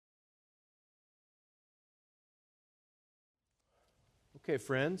Okay,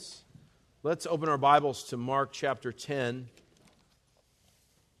 friends, let's open our Bibles to Mark chapter 10.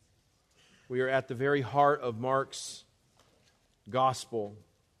 We are at the very heart of Mark's gospel,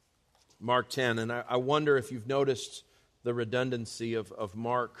 Mark 10. And I wonder if you've noticed the redundancy of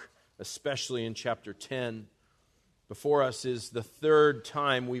Mark, especially in chapter 10. Before us is the third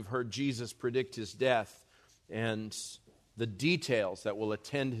time we've heard Jesus predict his death and the details that will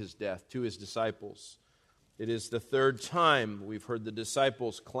attend his death to his disciples. It is the third time we've heard the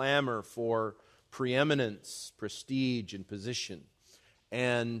disciples clamor for preeminence, prestige, and position.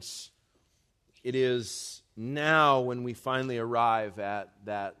 And it is now when we finally arrive at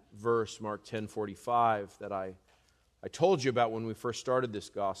that verse, Mark 10:45, that I told you about when we first started this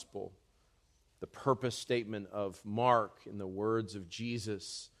gospel. The purpose statement of Mark in the words of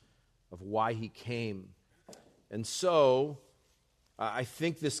Jesus, of why he came. And so, I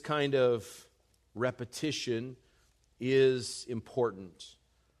think this kind of repetition is important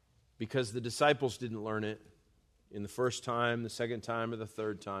because the disciples didn't learn it in the first time, the second time, or the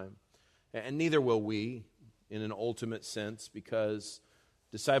third time. And neither will we in an ultimate sense, because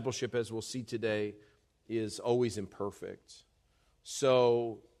discipleship, as we'll see today, is always imperfect.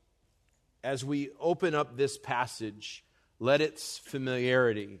 So, as we open up this passage, let its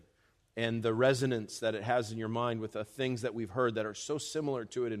familiarity and the resonance that it has in your mind with the things that we've heard that are so similar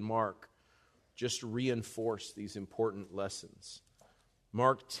to it in Mark just reinforce these important lessons.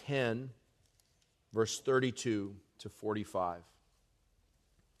 Mark 10, verse 32 to 45.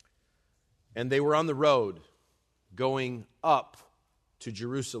 And they were on the road going up to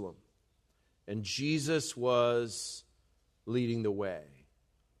Jerusalem, and Jesus was leading the way.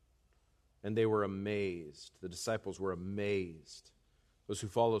 And they were amazed. The disciples were amazed. Those who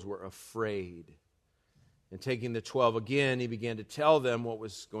followed were afraid. And taking the 12 again, he began to tell them what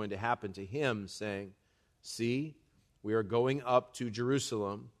was going to happen to him, saying, "See, we are going up to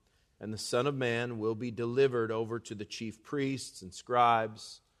Jerusalem, and the Son of Man will be delivered over to the chief priests and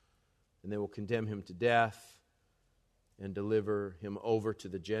scribes, and they will condemn him to death and deliver him over to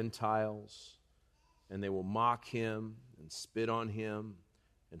the Gentiles, and they will mock him and spit on him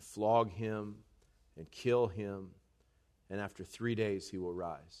and flog him and kill him, and after 3 days he will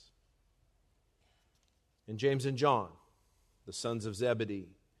rise." And James and John, the sons of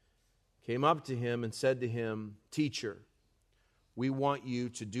Zebedee, came up to him and said to him, "Teacher, we want you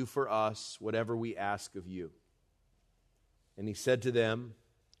to do for us whatever we ask of you." And he said to them,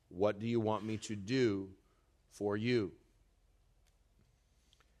 "What do you want me to do for you?"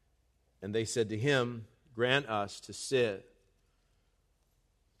 And they said to him, "Grant us to sit,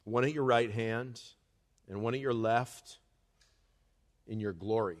 one at your right hand and one at your left, in your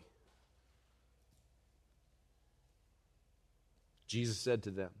glory." Jesus said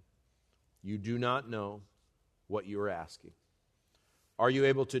to them, "You do not know what you are asking. Are you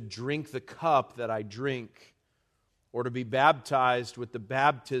able to drink the cup that I drink, or to be baptized with the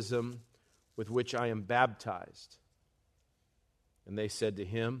baptism with which I am baptized?" And they said to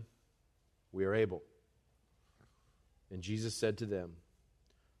him, "We are able." And Jesus said to them,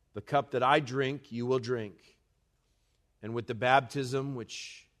 "The cup that I drink, you will drink, and with the baptism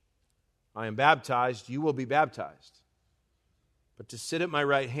which I am baptized, you will be baptized. But to sit at my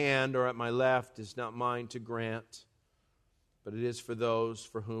right hand or at my left is not mine to grant, but it is for those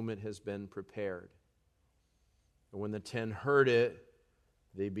for whom it has been prepared." And when the 10 heard it,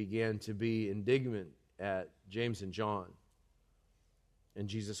 they began to be indignant at James and John. And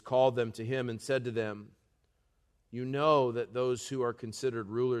Jesus called them to him and said to them, "You know that those who are considered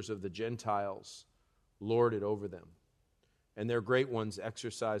rulers of the Gentiles lord it over them, and their great ones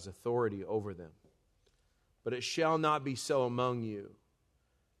exercise authority over them. But it shall not be so among you.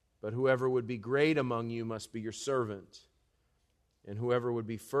 But whoever would be great among you must be your servant, and whoever would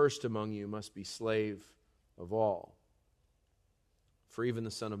be first among you must be slave of all. For even the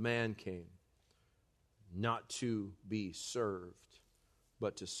Son of Man came, not to be served,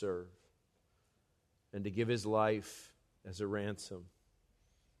 but to serve, and to give his life as a ransom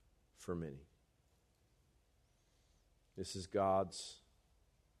for many." This is God's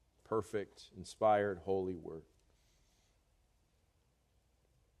perfect, inspired, holy word.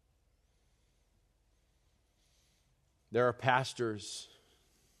 There are pastors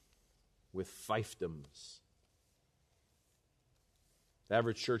with fiefdoms. The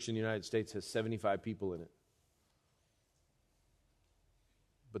average church in the United States has 75 people in it.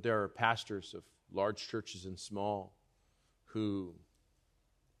 But there are pastors of large churches and small who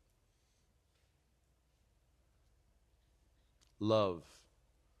love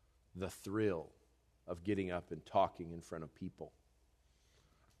the thrill of getting up and talking in front of people,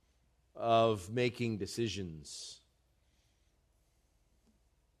 of making decisions,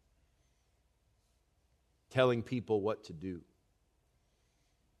 telling people what to do.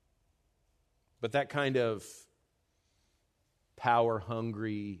 But that kind of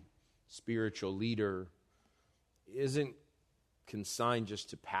power-hungry spiritual leader isn't consigned just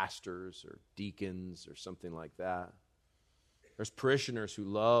to pastors or deacons or something like that. There's parishioners who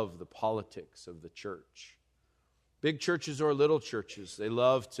love the politics of the church. Big churches or little churches, they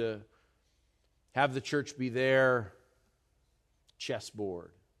love to have the church be their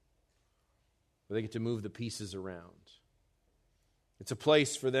chessboard, where they get to move the pieces around. It's a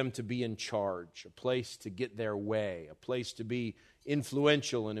place for them to be in charge, a place to get their way, a place to be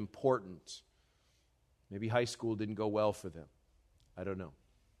influential and important. Maybe high school didn't go well for them. I don't know.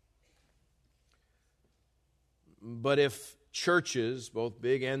 But if churches, both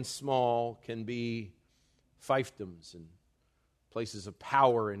big and small, can be fiefdoms and places of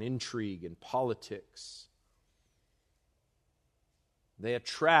power and intrigue and politics, they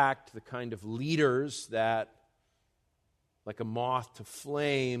attract the kind of leaders that, like a moth to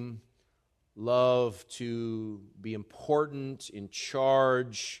flame, love to be important, in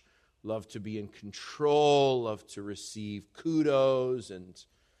charge, love to be in control, love to receive kudos and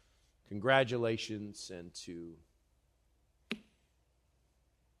congratulations, and to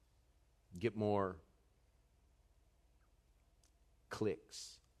get more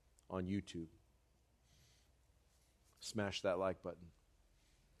clicks on YouTube. Smash that like button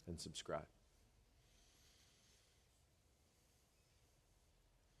and subscribe.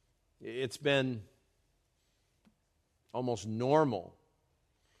 It's been almost normal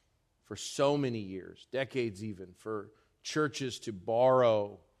for so many years, decades even, for churches to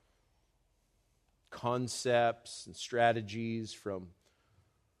borrow concepts and strategies from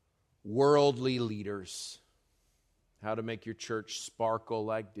worldly leaders. How to make your church sparkle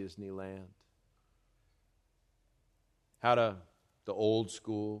like Disneyland. How to, the old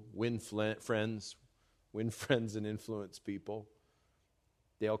school, win friends and influence people.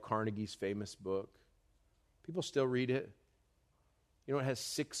 Dale Carnegie's famous book. People still read it. You know, it has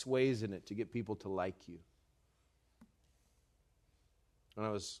 6 ways in it to get people to like you. When I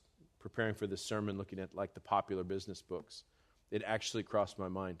was preparing for this sermon, looking at like the popular business books, it actually crossed my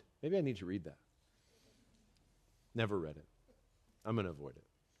mind. Maybe I need to read that. Never read it. I'm going to avoid it.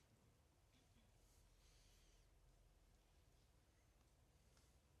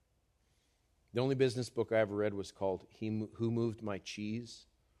 The only business book I ever read was called Who Moved My Cheese?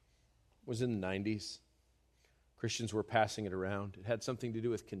 It was in the 90s. Christians were passing it around. It had something to do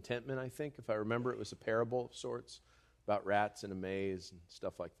with contentment, I think. If I remember, it was a parable of sorts about rats in a maze and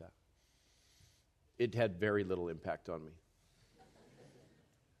stuff like that. It had very little impact on me.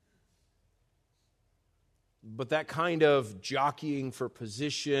 But that kind of jockeying for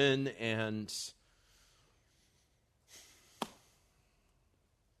position and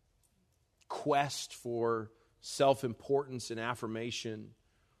quest for self-importance and affirmation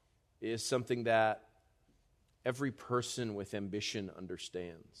is something that every person with ambition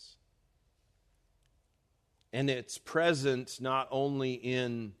understands. And it's present not only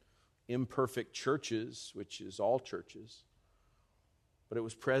in imperfect churches, which is all churches, but it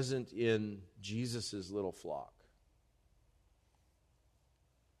was present in Jesus' little flock.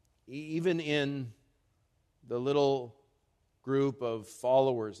 Even in the little group of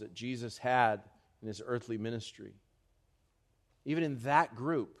followers that Jesus had in his earthly ministry, even in that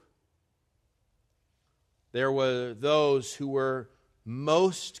group, there were those who were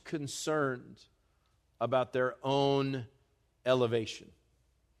most concerned about their own elevation,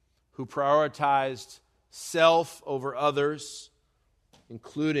 who prioritized self over others,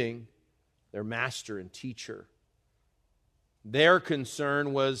 including their master and teacher. Their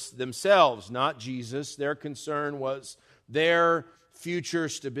concern was themselves, not Jesus. Their concern was their future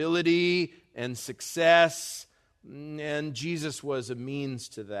stability and success, and Jesus was a means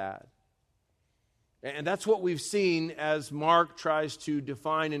to that. And that's what we've seen as Mark tries to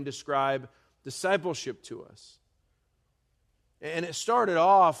define and describe discipleship to us. And it started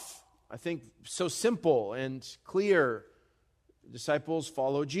off, I think, so simple and clear. Disciples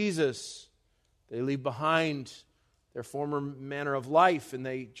follow Jesus. They leave behind their former manner of life, and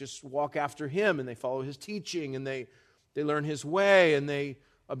they just walk after him, and they follow his teaching, and they learn his way, and they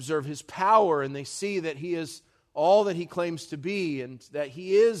observe his power, and they see that he is all that he claims to be, and that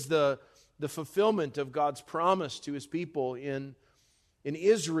he is the fulfillment of God's promise to his people in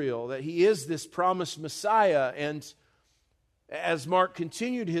Israel, that he is this promised Messiah. And as Mark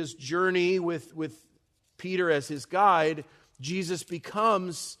continued his journey with Peter as his guide, Jesus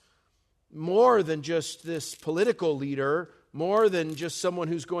becomes more than just this political leader, more than just someone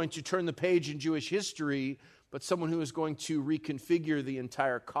who's going to turn the page in Jewish history, but someone who is going to reconfigure the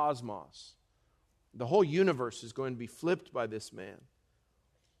entire cosmos. The whole universe is going to be flipped by this man.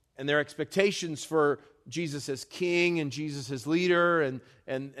 And their expectations for Jesus as king and Jesus as leader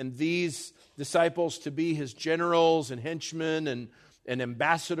and these disciples to be his generals and henchmen and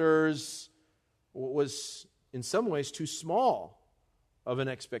ambassadors was in some ways too small of an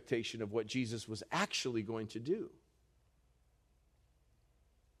expectation of what Jesus was actually going to do.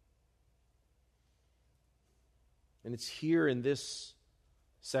 And it's here in this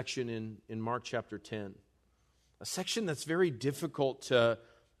section in Mark chapter 10, a section that's very difficult to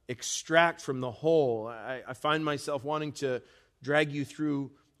extract from the whole. I find myself wanting to drag you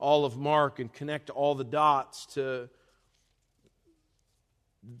through all of Mark and connect all the dots to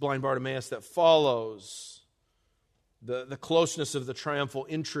blind Bartimaeus that follows, the closeness of the triumphal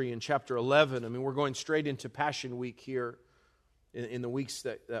entry in chapter 11. I mean, we're going straight into Passion Week here in the weeks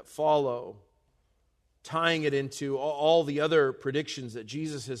that follow, tying it into all the other predictions that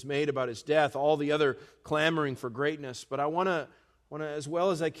Jesus has made about his death, all the other clamoring for greatness. But I want to, as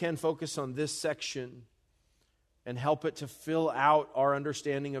well as I can, focus on this section and help it to fill out our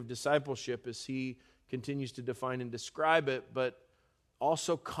understanding of discipleship as he continues to define and describe it, but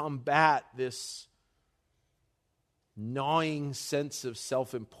also combat this gnawing sense of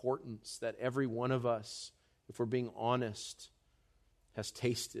self-importance that every one of us, if we're being honest, has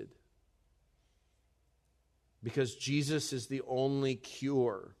tasted. Because Jesus is the only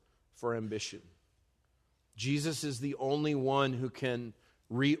cure for ambition. Jesus is the only one who can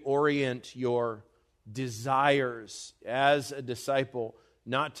reorient your desires as a disciple,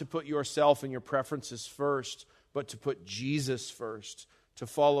 not to put yourself and your preferences first, but to put Jesus first, to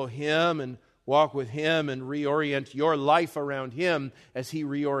follow him and walk with him and reorient your life around him as he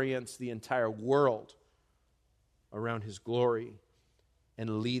reorients the entire world around his glory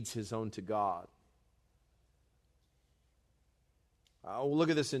and leads his own to God. We'll look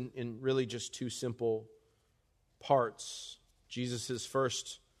at this in really just two simple parts. Jesus'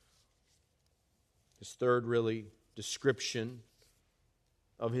 his third really description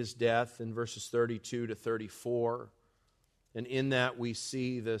of his death in verses 32 to 34. And in that we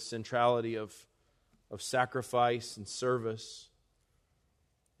see the centrality of sacrifice and service.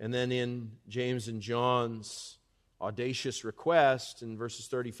 And then in James and John's audacious request in verses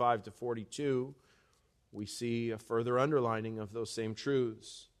 35 to 42, we see a further underlining of those same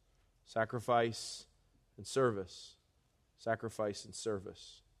truths. Sacrifice and service. Sacrifice and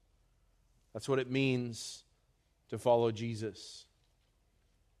service. That's what it means to follow Jesus.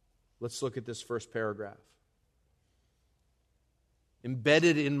 Let's look at this first paragraph.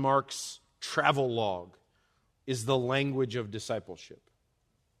 Embedded in Mark's travel log is the language of discipleship.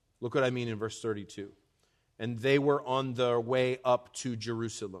 Look what I mean in verse 32. And they were on their way up to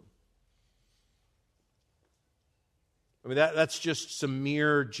Jerusalem. I mean, that's just some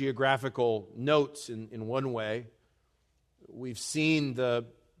mere geographical notes in one way. We've seen the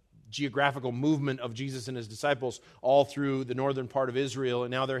geographical movement of Jesus and his disciples all through the northern part of Israel,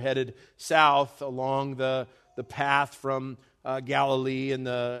 and now they're headed south along the path from Galilee and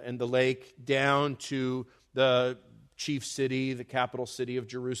the lake down to the chief city, the capital city of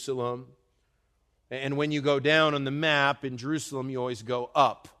Jerusalem. And when you go down on the map in Jerusalem, you always go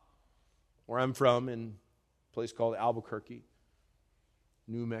up. Where I'm from, in a place called Albuquerque,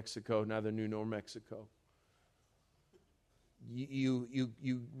 New Mexico, neither New nor Mexico. You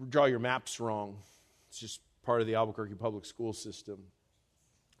draw your maps wrong. It's just part of the Albuquerque public school system.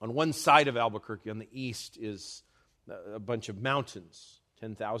 On one side of Albuquerque, on the east, is a bunch of mountains,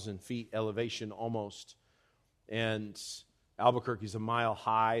 10,000 feet elevation almost. And Albuquerque's a mile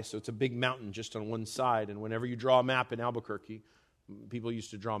high, so it's a big mountain just on one side. And whenever you draw a map in Albuquerque, people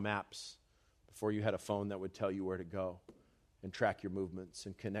used to draw maps before you had a phone that would tell you where to go and track your movements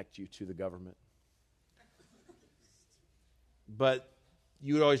and connect you to the government. But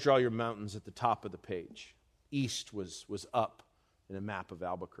you would always draw your mountains at the top of the page. East was up in a map of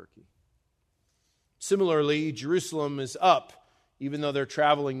Albuquerque. Similarly, Jerusalem is up, even though they're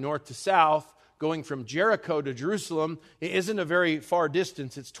traveling north to south. Going from Jericho to Jerusalem, it isn't a very far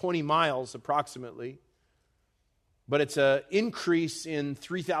distance. It's 20 miles approximately. But it's an increase in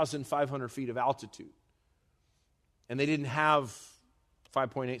 3,500 feet of altitude. And they didn't have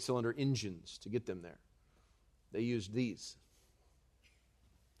 5.8 cylinder engines to get them there. They used these.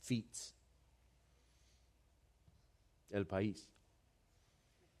 Feet. El País.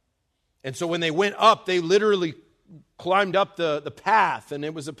 And so when they went up, they literally climbed up the path. And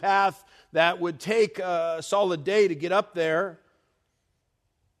it was a path that would take a solid day to get up there.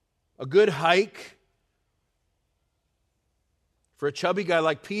 A good hike. For a chubby guy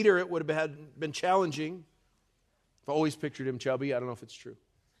like Peter, it would have been challenging. I've always pictured him chubby. I don't know if it's true.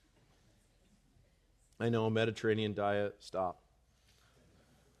 I know, Mediterranean diet, stop.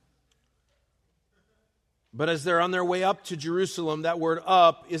 But as they're on their way up to Jerusalem, that word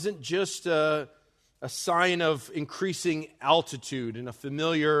up isn't just a sign of increasing altitude and a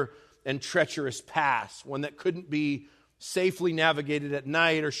familiar and treacherous pass, one that couldn't be safely navigated at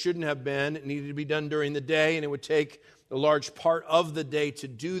night or shouldn't have been. It needed to be done during the day, and it would take a large part of the day to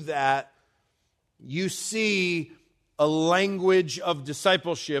do that. You see a language of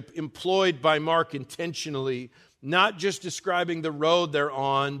discipleship employed by Mark intentionally, not just describing the road they're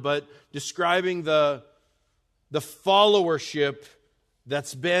on, but describing the followership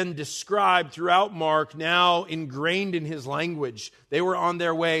that's been described throughout Mark, now ingrained in his language. They were on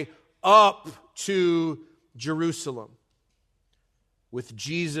their way up to Jerusalem with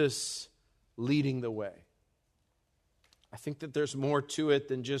Jesus leading the way. I think that there's more to it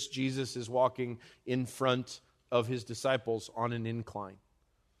than just Jesus is walking in front of his disciples on an incline.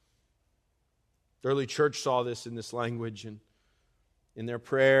 The early church saw this in this language, and in their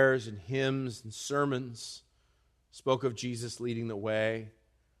prayers and hymns and sermons spoke of Jesus leading the way,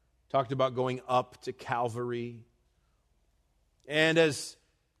 talked about going up to Calvary. And as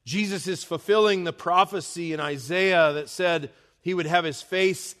Jesus is fulfilling the prophecy in Isaiah that said he would have his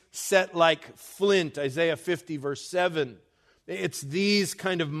face set like flint, Isaiah 50 verse 7, it's these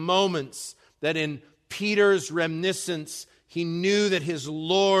kind of moments that in Peter's reminiscence, he knew that his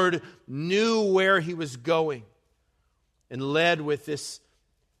Lord knew where he was going and led with this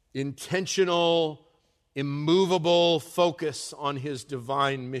intentional, immovable focus on his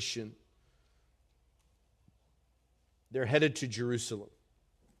divine mission. They're headed to Jerusalem.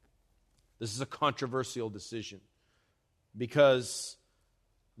 This is a controversial decision because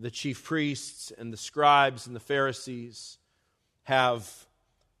the chief priests and the scribes and the Pharisees have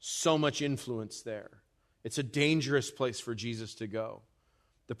so much influence there. It's a dangerous place for Jesus to go.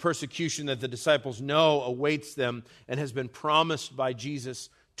 The persecution that the disciples know awaits them and has been promised by Jesus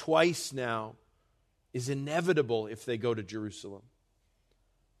twice now is inevitable if they go to Jerusalem.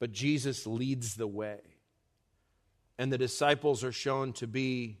 But Jesus leads the way. And the disciples are shown to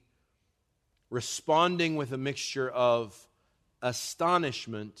be responding with a mixture of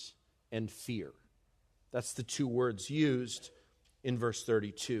astonishment and fear. That's the two words used in verse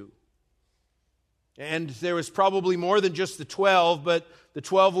 32. And there was probably more than just the 12, but the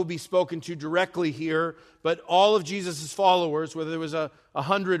 12 will be spoken to directly here. But all of Jesus' followers, whether there was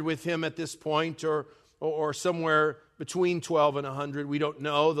 100 with him at this point or somewhere between 12 and 100, we don't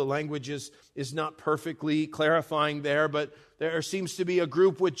know. The language is not perfectly clarifying there, but there seems to be a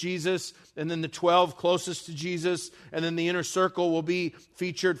group with Jesus, and then the 12 closest to Jesus, and then the inner circle will be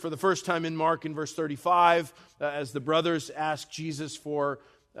featured for the first time in Mark in verse 35, as the brothers ask Jesus for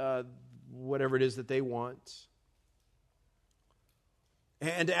whatever it is that they want.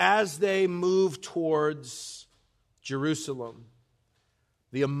 And as they move towards Jerusalem,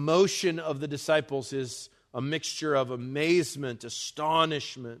 the emotion of the disciples is a mixture of amazement,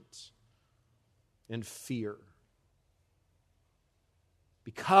 astonishment, and fear.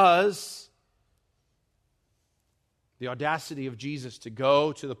 Because the audacity of Jesus to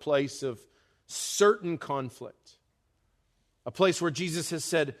go to the place of certain conflict, a place where Jesus has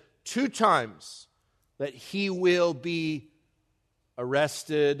said 2 times that he will be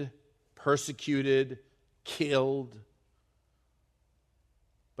arrested, persecuted, killed.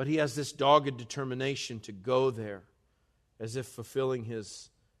 But he has this dogged determination to go there as if fulfilling his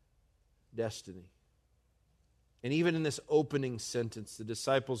destiny. And even in this opening sentence, the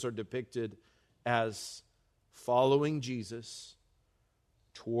disciples are depicted as following Jesus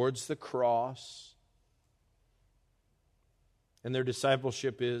towards the cross. And their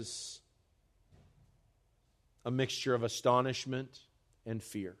discipleship is a mixture of astonishment and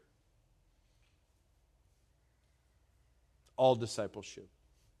fear. All discipleship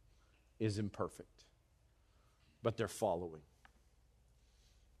is imperfect, but they're following.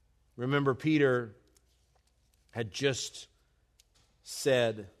 Remember, Peter had just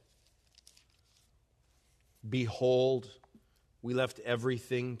said, "Behold, we left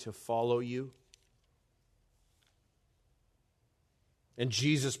everything to follow you." And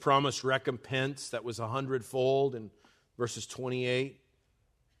Jesus promised recompense that was 100-fold in verses 28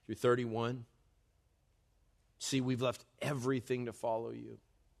 through 31. See, we've left everything to follow you.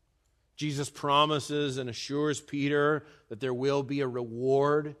 Jesus promises and assures Peter that there will be a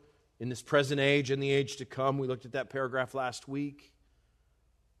reward in this present age and the age to come. We looked at that paragraph last week.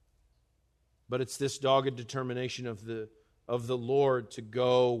 But it's this dogged determination of the Lord to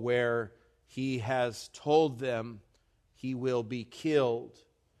go where he has told them he will be killed.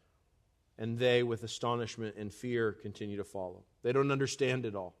 And they, with astonishment and fear, continue to follow. They don't understand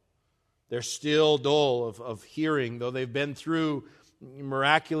it all. They're still dull of hearing, though they've been through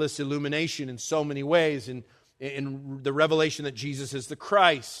miraculous illumination in so many ways, in the revelation that Jesus is the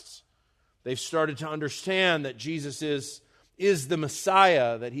Christ. They've started to understand that Jesus is the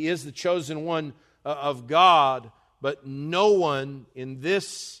Messiah, that He is the chosen one of God, but no one in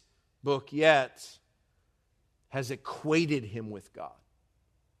this book yet has equated Him with God.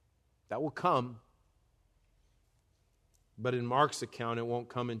 That will come, but in Mark's account, it won't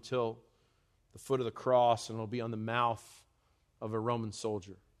come until the foot of the cross, and it'll be on the mouth of a Roman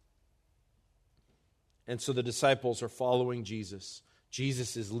soldier. And so the disciples are following Jesus.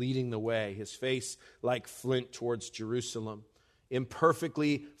 Jesus is leading the way, His face like flint towards Jerusalem,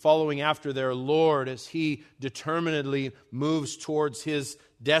 imperfectly following after their Lord as He determinedly moves towards His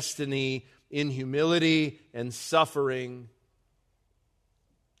destiny in humility and suffering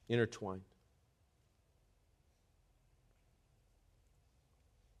intertwined.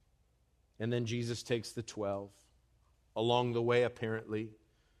 And then Jesus takes the 12 along the way, apparently,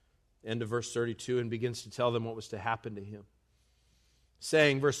 end of verse 32, and begins to tell them what was to happen to Him.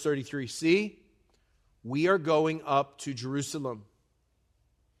 Saying, verse 33, "See, we are going up to Jerusalem.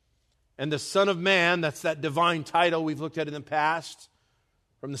 And the Son of Man," that's that divine title we've looked at in the past,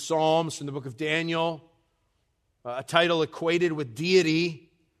 from the Psalms, from the book of Daniel, a title equated with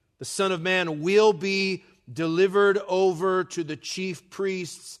deity. The Son of Man will be delivered over to the chief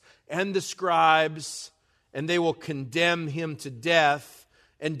priests and the scribes, and they will condemn Him to death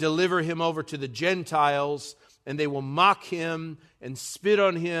and deliver Him over to the Gentiles, and they will mock Him and spit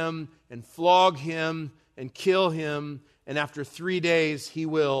on Him and flog Him and kill Him, and after 3 days He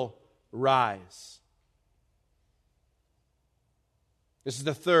will rise. This is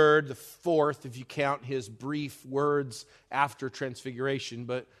the fourth, if you count His brief words after transfiguration,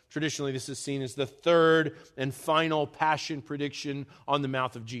 but traditionally this is seen as the third and final passion prediction on the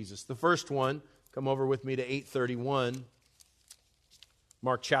mouth of Jesus. The first one, come over with me to 8:31,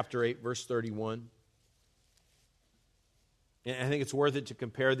 Mark chapter 8, verse 31. And I think it's worth it to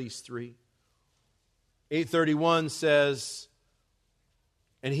compare these three. 8:31 says,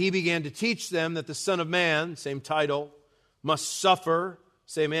 "And He began to teach them that the Son of Man," same title, "must suffer,"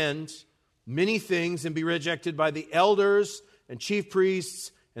 same end, "many things and be rejected by the elders and chief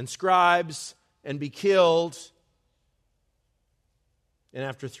priests and scribes and be killed, and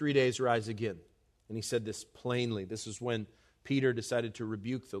after 3 days rise again." And He said this plainly. This is when Peter decided to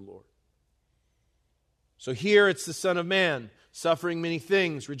rebuke the Lord. So here it's the Son of Man, suffering many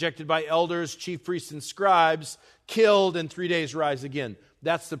things, rejected by elders, chief priests, and scribes, killed, and 3 days rise again.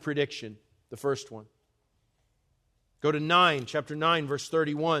 That's the prediction, the first one. Go to chapter 9, verse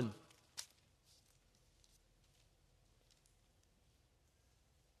 31.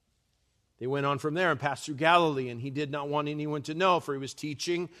 They went on from there and passed through Galilee, and He did not want anyone to know, for He was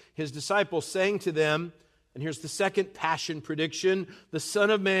teaching His disciples, saying to them, and here's the second passion prediction, the Son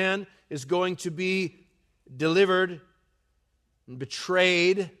of Man is going to be delivered and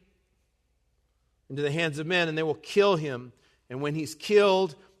betrayed into the hands of men, and they will kill Him. And when He's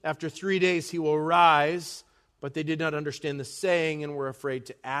killed, after 3 days He will rise. But they did not understand the saying and were afraid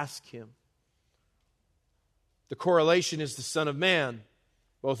to ask Him. The correlation is the Son of Man,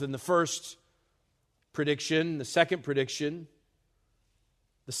 both in the first prediction, the second prediction.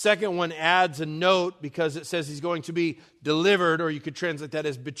 The second one adds a note because it says He's going to be delivered, or you could translate that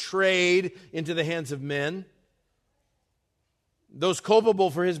as betrayed into the hands of men. Those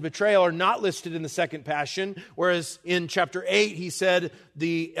culpable for His betrayal are not listed in the second passion, whereas in chapter 8 He said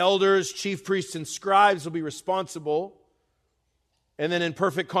the elders, chief priests, and scribes will be responsible. And then in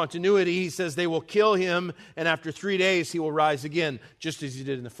perfect continuity He says they will kill Him, and after 3 days He will rise again, just as He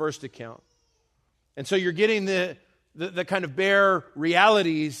did in the first account. And so you're getting the kind of bare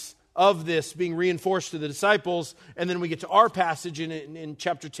realities of this being reinforced to the disciples. And then we get to our passage in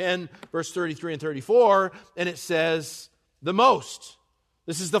chapter 10, verse 33 and 34, and it says, the most.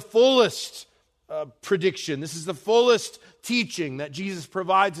 This is the fullest prediction. This is the fullest teaching that Jesus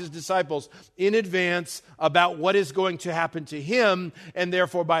provides His disciples in advance about what is going to happen to Him, and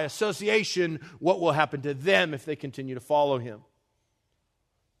therefore by association, what will happen to them if they continue to follow Him.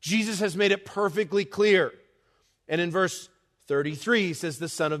 Jesus has made it perfectly clear. And in verse 33, He says the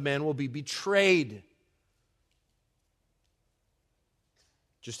Son of Man will be betrayed.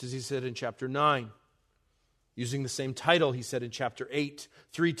 Just as He said in chapter 9. Using the same title He said in chapter 8.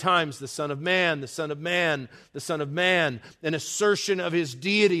 3 times the Son of Man, the Son of Man, the Son of Man. An assertion of His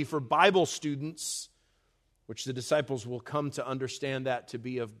deity for Bible students, which the disciples will come to understand that to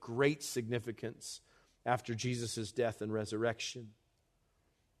be of great significance after Jesus' death and resurrection.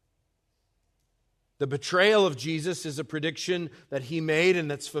 The betrayal of Jesus is a prediction that he made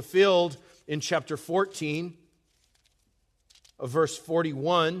and that's fulfilled in chapter 14 of verse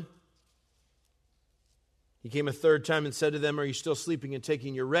 41. He came a third time and said to them, "Are you still sleeping and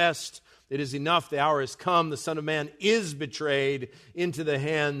taking your rest? It is enough, the hour has come. The Son of Man is betrayed into the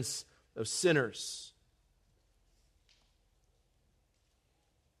hands of sinners."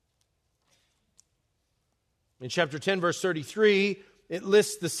 In chapter 10, verse 33, it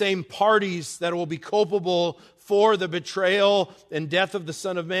lists the same parties that will be culpable for the betrayal and death of the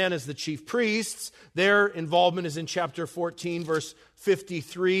Son of Man as the chief priests. Their involvement is in chapter 14, verse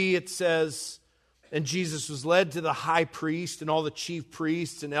 53. It says, "And Jesus was led to the high priest, and all the chief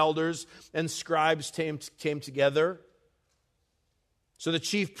priests and elders and scribes came together." So the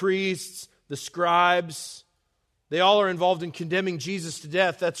chief priests, the scribes, they all are involved in condemning Jesus to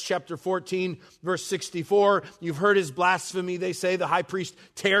death. That's chapter 14, verse 64. "You've heard his blasphemy," they say. "The high priest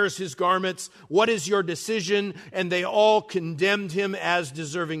tears his garments. What is your decision?" And they all condemned him as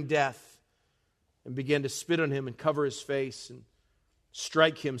deserving death and began to spit on him and cover his face and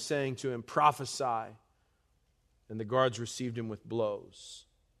strike him, saying to him, "Prophesy." And the guards received him with blows.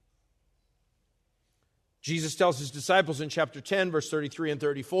 Jesus tells his disciples in chapter 10, verse 33 and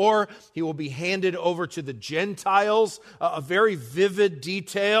 34, he will be handed over to the Gentiles. A very vivid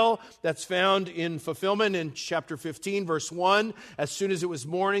detail that's found in fulfillment in chapter 15, verse 1. "As soon as it was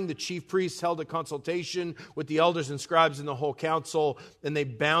morning, the chief priests held a consultation with the elders and scribes and the whole council, and they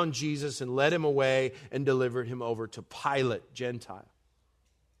bound Jesus and led him away and delivered him over to Pilate," Gentile.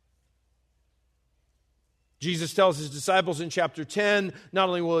 Jesus tells his disciples in chapter 10, not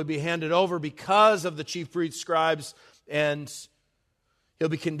only will he be handed over because of the chief priests, scribes, and he'll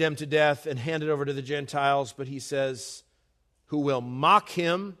be condemned to death and handed over to the Gentiles, but he says, "who will mock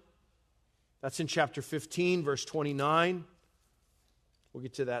him." That's in chapter 15, verse 29. We'll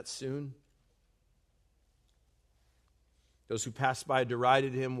get to that soon. "Those who passed by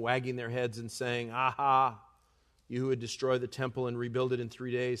derided him, wagging their heads and saying, 'Aha, you who would destroy the temple and rebuild it in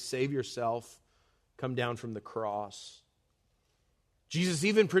 3 days, save yourself. Come down from the cross.'" Jesus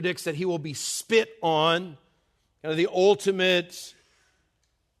even predicts that he will be spit on, kind of the ultimate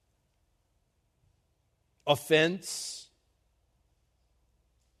offense.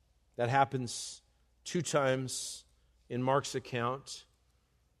 That happens 2 times in Mark's account.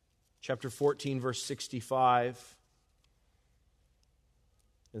 Chapter 14, verse 65.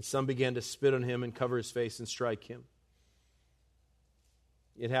 "And some began to spit on him and cover his face and strike him."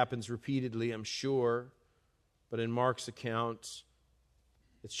 It happens repeatedly, I'm sure, but in Mark's account,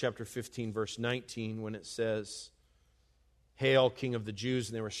 it's chapter 15, verse 19, when it says, "Hail, King of the Jews,"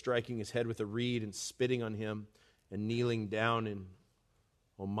 and they were striking his head with a reed and spitting on him and kneeling down in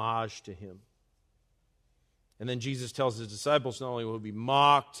homage to him. And then Jesus tells his disciples not only will he be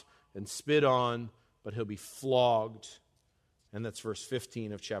mocked and spit on, but he'll be flogged. And that's verse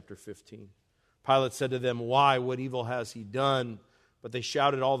 15 of chapter 15. "Pilate said to them, 'Why? What evil has he done?' But they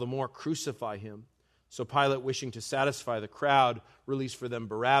shouted all the more, 'Crucify him.' So Pilate, wishing to satisfy the crowd, released for them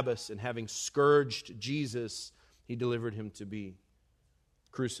Barabbas, and having scourged Jesus, he delivered him to be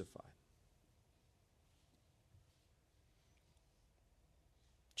crucified."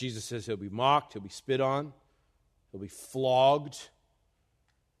 Jesus says he'll be mocked, he'll be spit on, he'll be flogged,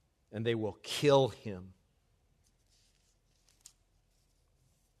 and they will kill him.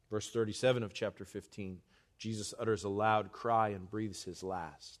 Verse 37 of chapter 15. Jesus utters a loud cry and breathes his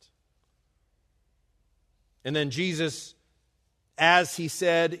last. And then Jesus, as he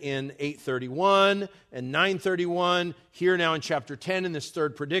said in 8:31 and 9:31, here now in chapter 10 in this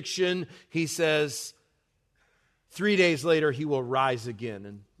third prediction, he says 3 days later he will rise again.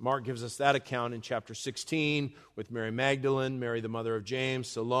 And Mark gives us that account in chapter 16 with Mary Magdalene, Mary the mother of James,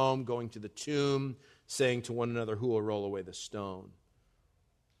 Salome going to the tomb, saying to one another, "Who will roll away the stone?"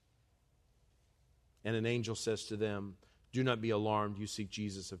 And an angel says to them, "Do not be alarmed. You seek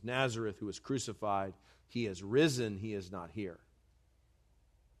Jesus of Nazareth, who was crucified. He has risen. He is not here."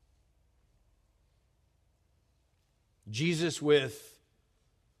 Jesus, with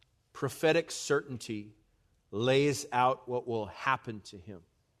prophetic certainty, lays out what will happen to him.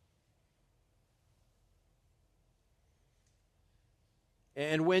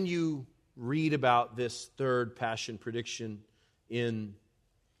 And when you read about this third passion prediction in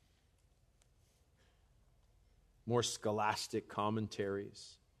more scholastic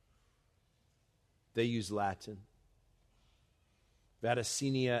commentaries, they use Latin.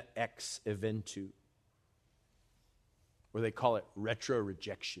 Vaticinia ex eventu, or they call it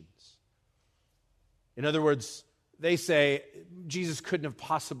retro-rejections. In other words, they say Jesus couldn't have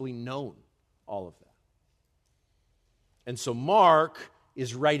possibly known all of that. And so Mark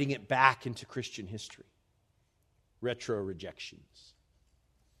is writing it back into Christian history. Retro-rejections.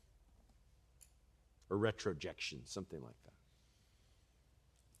 Or retrojections, something like that.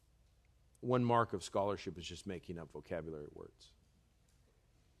 One mark of scholarship is just making up vocabulary words.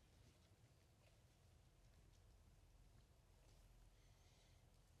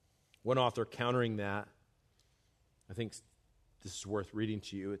 One author countering that, I think this is worth reading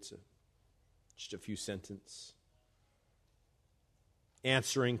to you. It's just a few sentences.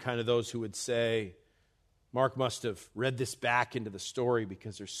 Answering kind of those who would say, Mark must have read this back into the story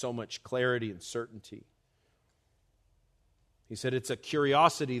because there's so much clarity and certainty. He said, it's a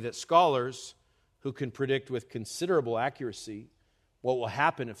curiosity that scholars who can predict with considerable accuracy what will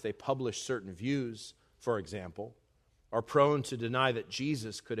happen if they publish certain views, for example, are prone to deny that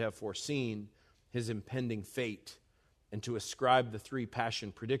Jesus could have foreseen his impending fate and to ascribe the three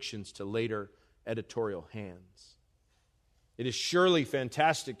passion predictions to later editorial hands. It is surely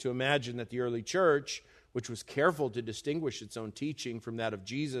fantastic to imagine that the early church, which was careful to distinguish its own teaching from that of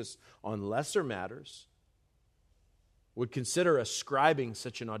Jesus on lesser matters, would consider ascribing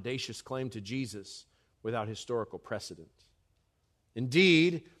such an audacious claim to Jesus without historical precedent.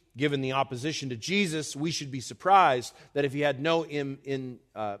 Indeed, given the opposition to Jesus, we should be surprised that if he had no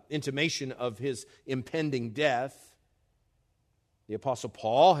intimation of his impending death, the Apostle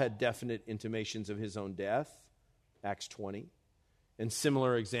Paul had definite intimations of his own death, Acts 20, and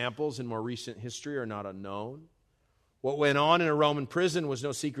similar examples in more recent history are not unknown. What went on in a Roman prison was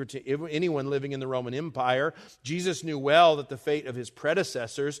no secret to anyone living in the Roman Empire. Jesus knew well that the fate of his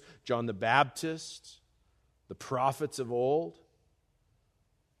predecessors, John the Baptist, the prophets of old,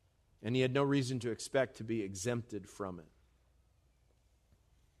 and he had no reason to expect to be exempted from it.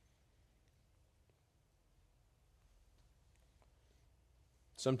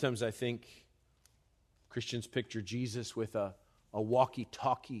 Sometimes I think Christians picture Jesus with a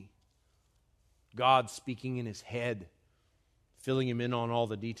walkie-talkie, God speaking in his head, filling him in on all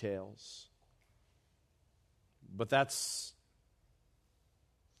the details. But that's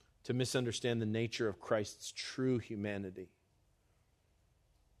to misunderstand the nature of Christ's true humanity.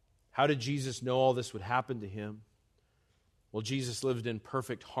 How did Jesus know all this would happen to him? Well, Jesus lived in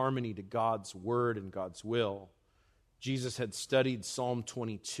perfect harmony to God's word and God's will. Jesus had studied Psalm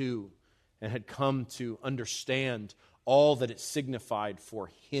 22 and had come to understand all that it signified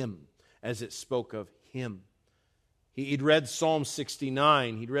for him as it spoke of him. He'd read Psalm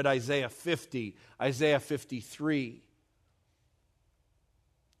 69, he'd read Isaiah 50, Isaiah 53.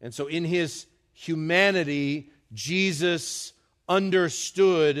 And so in his humanity, Jesus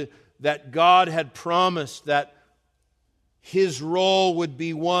understood that God had promised that his role would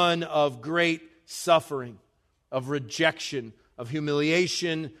be one of great suffering, of rejection, of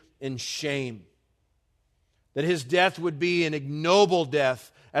humiliation and shame. That his death would be an ignoble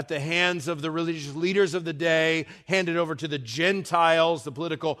death at the hands of the religious leaders of the day, handed over to the Gentiles, the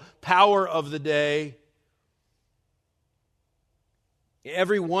political power of the day.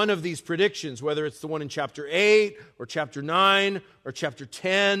 Every one of these predictions, whether it's the one in chapter 8 or chapter 9 or chapter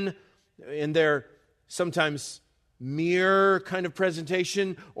 10, in their sometimes mere kind of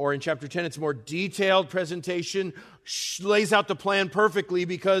presentation, or in chapter 10 it's a more detailed presentation, lays out the plan perfectly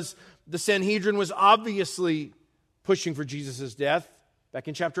because the Sanhedrin was obviously pushing for Jesus' death. Back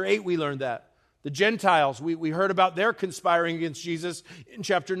in chapter 8 we learned that. The Gentiles, we heard about their conspiring against Jesus in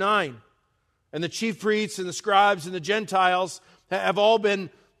chapter 9. And the chief priests and the scribes and the Gentiles have all been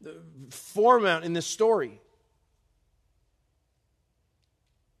foremounted in this story.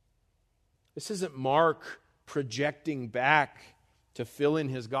 This isn't Mark projecting back to fill in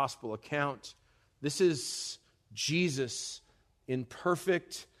his gospel account. This is Jesus in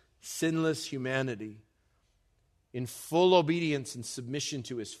perfect, sinless humanity, in full obedience and submission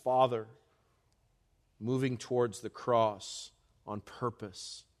to his Father, moving towards the cross on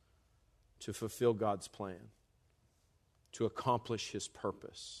purpose to fulfill God's plan, to accomplish his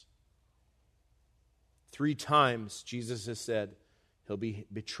purpose. 3 times Jesus has said he'll be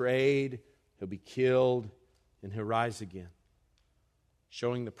betrayed, he'll be killed, and he'll rise again,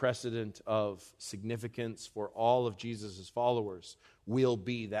 showing the precedent of significance for all of Jesus' followers will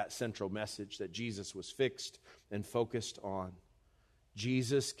be that central message that Jesus was fixed and focused on.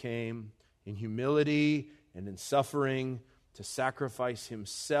 Jesus came in humility and in suffering to sacrifice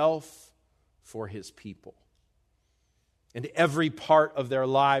himself for his people. And every part of their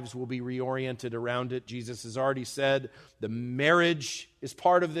lives will be reoriented around it. Jesus has already said the marriage is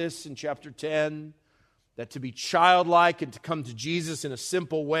part of this in chapter 10. That to be childlike and to come to Jesus in a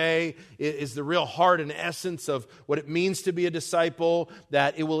simple way is the real heart and essence of what it means to be a disciple,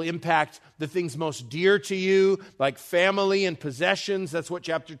 that it will impact the things most dear to you, like family and possessions. That's what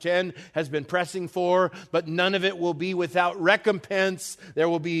chapter 10 has been pressing for, but none of it will be without recompense. There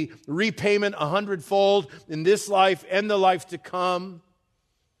will be repayment 100-fold in this life and the life to come.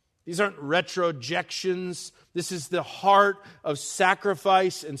 These aren't retrojections. This is the heart of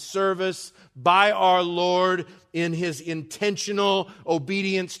sacrifice and service by our Lord in His intentional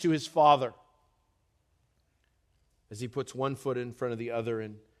obedience to His Father, as He puts one foot in front of the other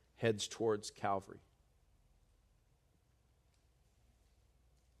and heads towards Calvary.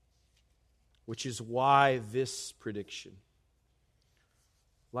 Which is why this prediction,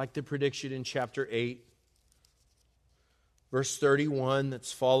 like the prediction in chapter 8, verse 31,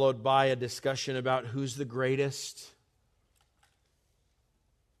 that's followed by a discussion about who's the greatest.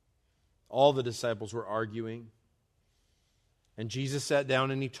 All the disciples were arguing. And Jesus sat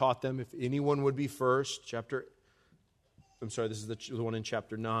down and He taught them if anyone would be first. This is the one in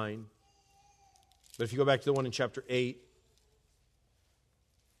chapter 9. But if you go back to the one in chapter 8,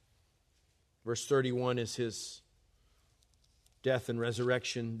 verse 31 is His death and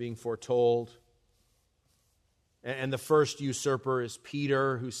resurrection being foretold. And the first usurper is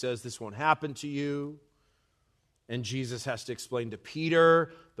Peter, who says, this won't happen to you. And Jesus has to explain to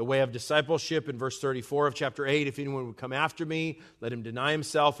Peter the way of discipleship in verse 34 of chapter 8. If anyone would come after me, let him deny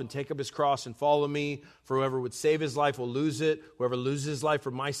himself and take up his cross and follow me. For whoever would save his life will lose it. Whoever loses his life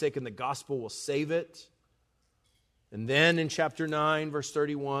for my sake and the gospel will save it. And then in chapter 9, verse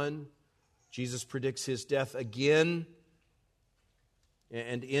 31, Jesus predicts His death again.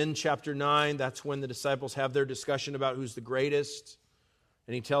 And in chapter 9, that's when the disciples have their discussion about who's the greatest.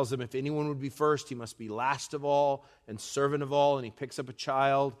 And He tells them if anyone would be first, he must be last of all and servant of all. And He picks up a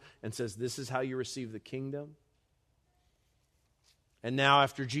child and says, this is how you receive the kingdom. And now,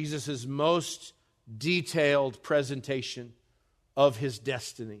 after Jesus' most detailed presentation of His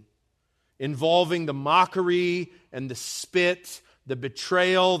destiny, involving the mockery and the spit, the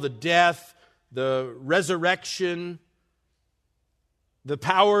betrayal, the death, the resurrection, the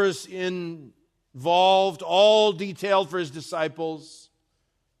powers involved, all detailed for His disciples,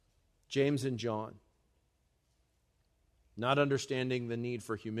 James and John, not understanding the need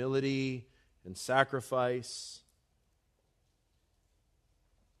for humility and sacrifice,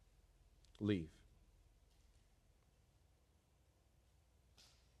 leave.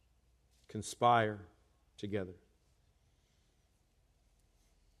 Conspire together.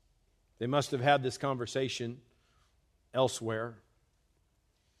 They must have had this conversation elsewhere.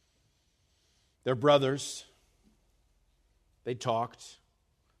 They're brothers. They talked.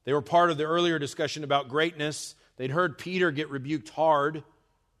 They were part of the earlier discussion about greatness. They'd heard Peter get rebuked hard.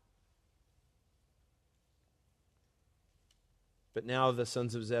 But now the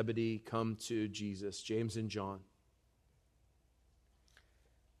sons of Zebedee come to Jesus, James and John.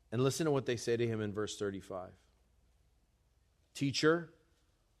 And listen to what they say to Him in verse 35. Teacher,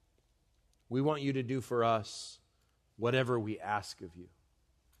 we want you to do for us whatever we ask of you.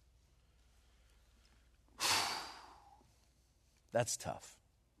 That's tough.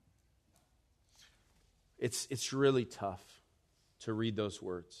 It's really tough to read those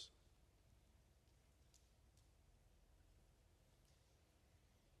words.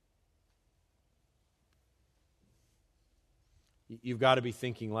 You've got to be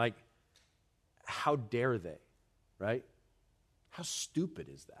thinking like, how dare they, right? How stupid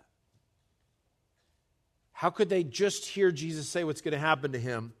is that? How could they just hear Jesus say what's going to happen to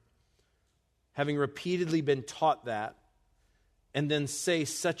him, having repeatedly been taught that, and then say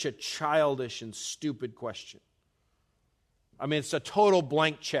such a childish and stupid question? I mean, it's a total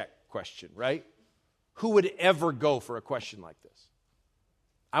blank check question, right? Who would ever go for a question like this?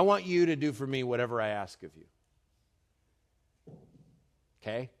 I want you to do for me whatever I ask of you.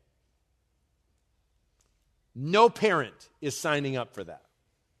 Okay? No parent is signing up for that.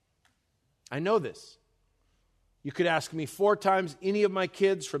 I know this. You could ask me 4 times any of my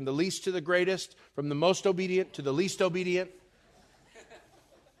kids, from the least to the greatest, from the most obedient to the least obedient.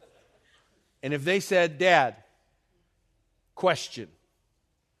 And if they said, Dad, question,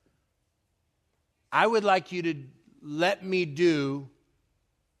 I would like you to let me do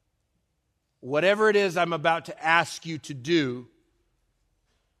whatever it is I'm about to ask you to do,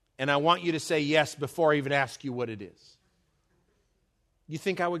 and I want you to say yes before I even ask you what it is. You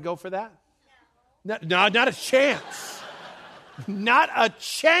think I would go for that? No, not a chance. Not a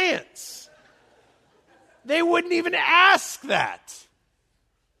chance. They wouldn't even ask that.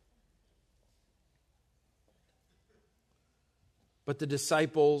 But the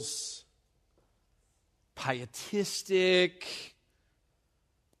disciples pietistic,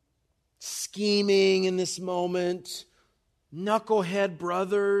 scheming in this moment, knucklehead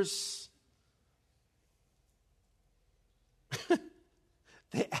brothers.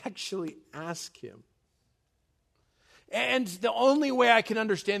 They actually ask him. And the only way I can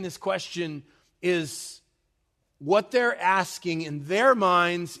understand this question is what they're asking in their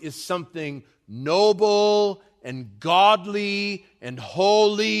minds is something noble and godly and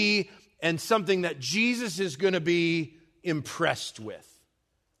holy and something that Jesus is going to be impressed with.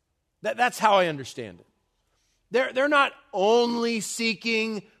 That's how I understand it. They're not only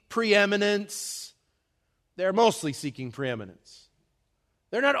seeking preeminence, they're mostly seeking preeminence.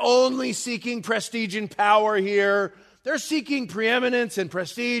 They're not only seeking prestige and power here, they're seeking preeminence and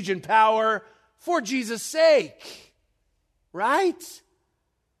prestige and power for Jesus' sake. Right?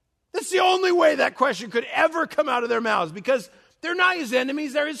 That's the only way that question could ever come out of their mouths, because they're not his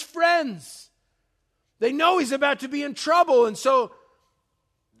enemies, they're his friends. They know he's about to be in trouble, and so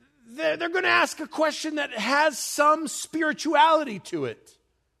they're going to ask a question that has some spirituality to it.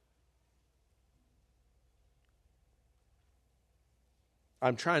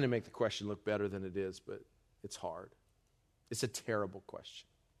 I'm trying to make the question look better than it is, but it's hard. It's a terrible question,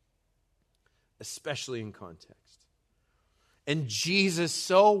 especially in context. And Jesus,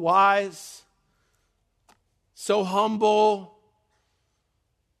 so wise, so humble,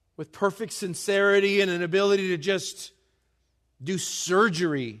 with perfect sincerity and an ability to just do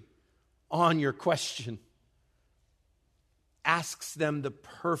surgery on your question, asks them the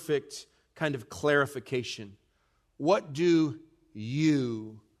perfect kind of clarification. What do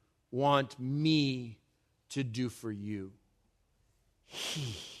you want me to do for you?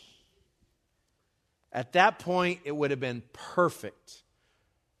 At that point, it would have been perfect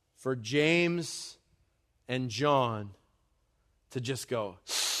for James and John to just go,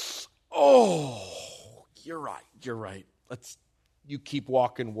 oh, you're right. You keep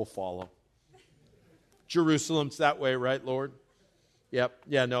walking, we'll follow. Jerusalem's that way, right, Lord? Yep.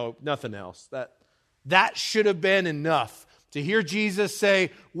 Yeah, no, nothing else. That should have been enough to hear Jesus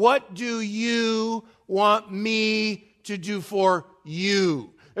say, what do you want me to do for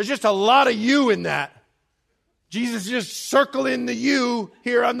you? There's just a lot of you in that. Jesus is just circling the you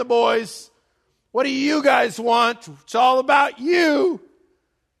here on the boys. What do you guys want? It's all about you.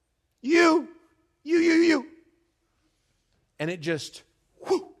 You. And it just,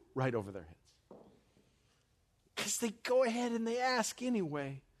 right over their heads. Because they go ahead and they ask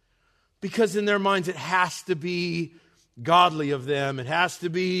anyway. Because in their minds it has to be godly of them. It has to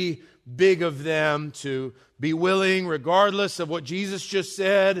be big of them to be willing, regardless of what Jesus just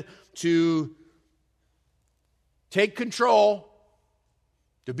said, to take control,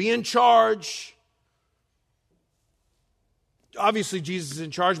 to be in charge. Obviously, Jesus is in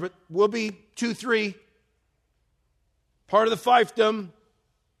charge, but we'll be 2, 3. Part of the fiefdom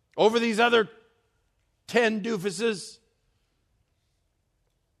over these other 10 doofuses.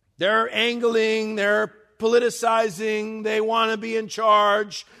 They're angling, they're politicizing, they want to be in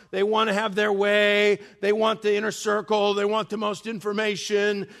charge, they want to have their way, they want the inner circle, they want the most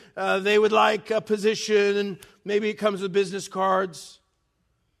information, they would like a position, and maybe it comes with business cards.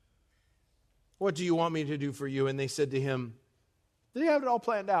 What do you want me to do for you? And they said to him, they have it all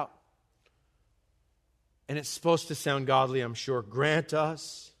planned out. And it's supposed to sound godly, I'm sure. Grant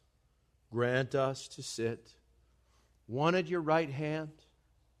us to sit, one at your right hand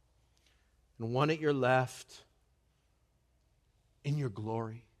and one at your left in your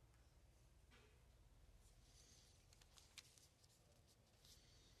glory.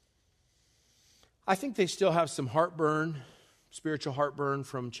 I think they still have some heartburn, spiritual heartburn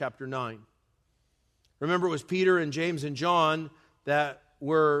from chapter 9. Remember, it was Peter and James and John that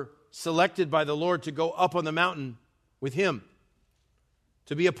were selected by the Lord to go up on the mountain with him,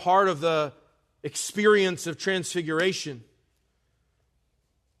 to be a part of the experience of transfiguration.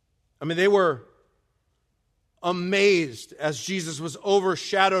 I mean, they were amazed as Jesus was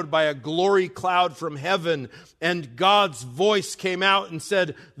overshadowed by a glory cloud from heaven, and God's voice came out and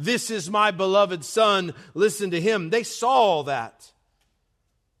said, "This is my beloved Son, listen to him." They saw all that.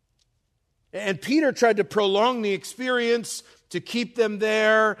 And Peter tried to prolong the experience, to keep them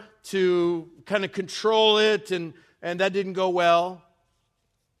there, to kind of control it, and that didn't go well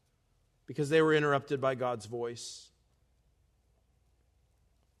because they were interrupted by God's voice.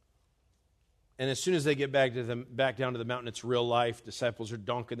 And as soon as they get back down to the mountain, it's real life. Disciples are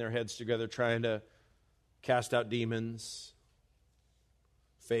donking their heads together trying to cast out demons,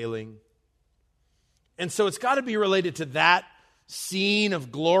 failing. And so it's got to be related to that scene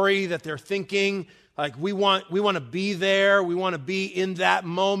of glory that they're thinking. Like we want to be there. We want to be in that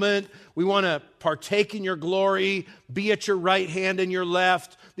moment. We want to partake in your glory, be at your right hand and your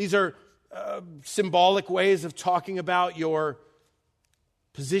left. These are symbolic ways of talking about your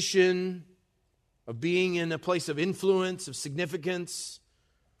position, of being in a place of influence, of significance,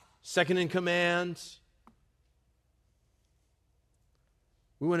 second in command.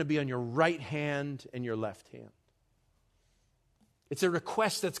 We want to be on your right hand and your left hand. It's a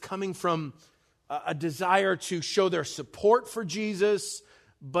request that's coming from a desire to show their support for Jesus,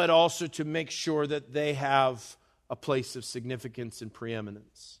 but also to make sure that they have a place of significance and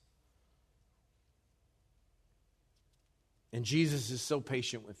preeminence. And Jesus is so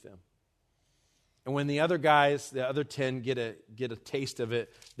patient with them. And when the other guys, the other 10, get a taste of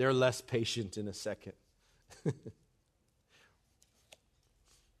it, they're less patient in a second.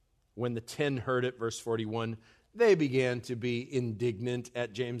 When the 10 heard it, verse 41, they began to be indignant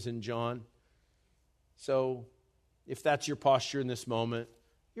at James and John. So, if that's your posture in this moment,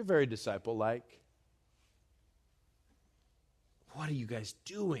 you're very disciple-like. What are you guys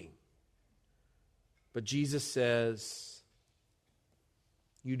doing? But Jesus says,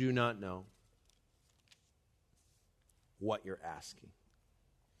 you do not know what you're asking.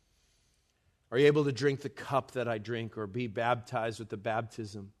 Are you able to drink the cup that I drink, or be baptized with the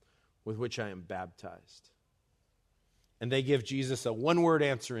baptism with which I am baptized? And they give Jesus a one-word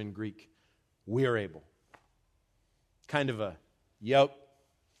answer in Greek. We are able. Kind of a, yep.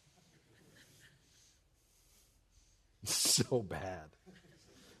 So bad.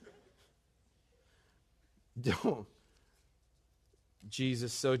 Don't.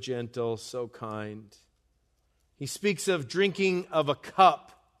 Jesus, so gentle, so kind. He speaks of drinking of a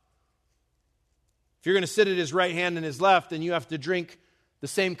cup. If you're going to sit at his right hand and his left, then you have to drink the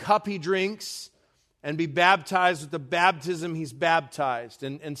same cup he drinks and be baptized with the baptism he's baptized.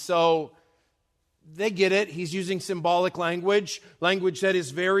 And so they get it. He's using symbolic language that is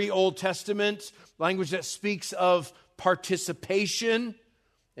very Old Testament, language that speaks of participation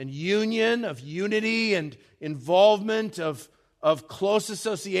and union, of unity and involvement, of close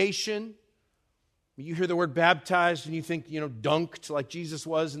association. You hear the word baptized and you think, dunked like Jesus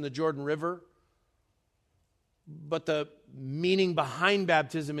was in the Jordan River. But the meaning behind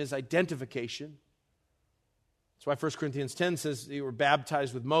baptism is identification. That's why 1 Corinthians 10 says you were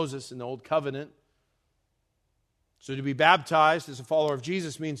baptized with Moses in the Old Covenant. So to be baptized as a follower of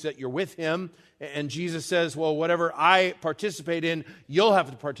Jesus means that you're with him. And Jesus says, well, whatever I participate in, you'll have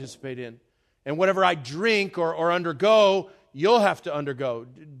to participate in. And whatever I drink or undergo, you'll have to undergo.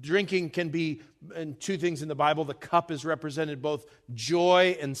 Drinking can be in two things in the Bible. The cup is represented both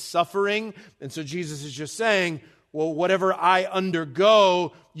joy and suffering. And so Jesus is just saying, well, whatever I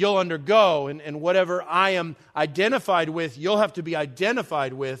undergo, you'll undergo. And whatever I am identified with, you'll have to be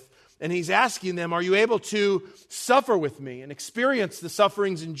identified with. And he's asking them, are you able to suffer with me and experience the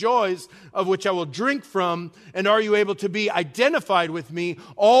sufferings and joys of which I will drink from? And are you able to be identified with me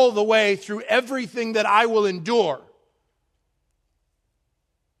all the way through everything that I will endure?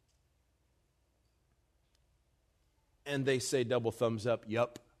 And they say double thumbs up,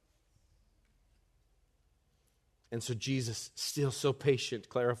 yup. And so Jesus, still so patient,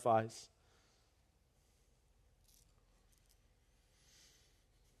 clarifies.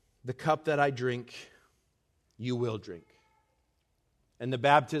 The cup that I drink, you will drink. And the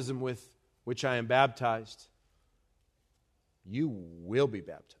baptism with which I am baptized, you will be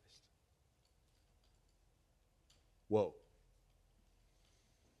baptized. Whoa.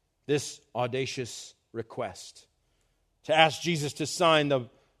 This audacious request to ask Jesus to sign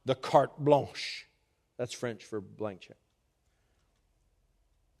the carte blanche. That's French for blank check.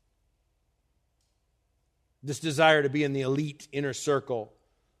 This desire to be in the elite inner circle,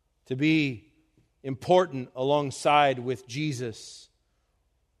 to be important alongside with Jesus,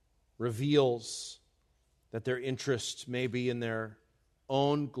 reveals that their interest may be in their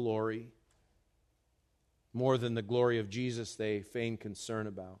own glory more than the glory of Jesus they feign concern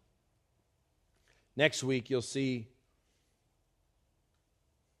about. Next week, you'll see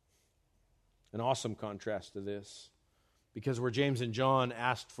an awesome contrast to this, because where James and John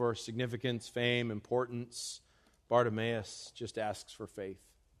asked for significance, fame, importance, Bartimaeus just asks for faith.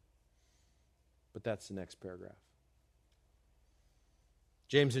 But that's the next paragraph.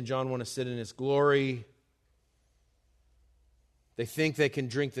 James and John want to sit in his glory. They think they can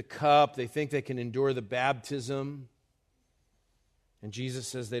drink the cup. They think they can endure the baptism. And Jesus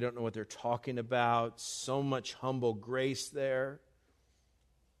says they don't know what they're talking about. So much humble grace there.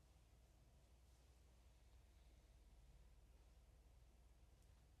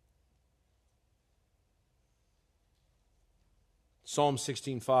 Psalm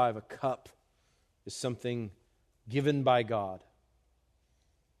 16:5, a cup is something given by God.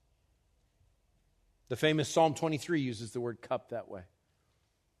 The famous Psalm 23 uses the word cup that way.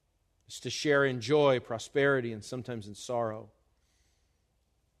 It's to share in joy, prosperity, and sometimes in sorrow.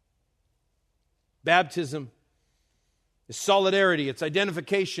 Baptism is solidarity. It's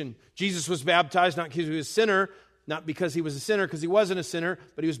identification. Jesus was baptized not because he was a sinner, not because he was a sinner, because he wasn't a sinner,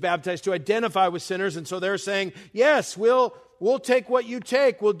 but he was baptized to identify with sinners. And so they're saying, yes, we'll take what you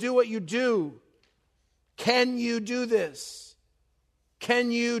take. We'll do what you do. Can you do this?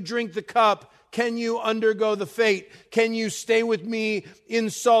 Can you drink the cup? Can you undergo the fate? Can you stay with me in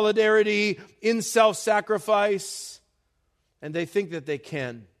solidarity, in self-sacrifice? And they think that they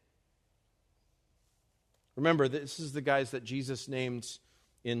can. Remember, this is the guys that Jesus named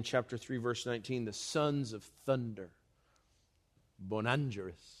in chapter 3, verse 19, the sons of thunder.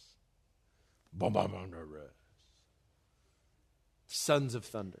 Bonangerous. Sons of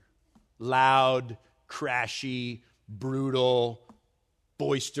thunder. Loud, crashy, brutal,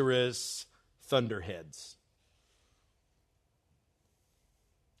 boisterous thunderheads.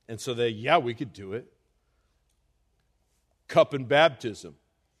 And so we could do it. Cup and baptism.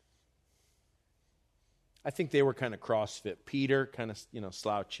 I think they were kind of CrossFit. Peter, kind of,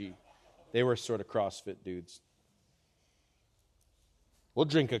 slouchy. They were sort of CrossFit dudes. We'll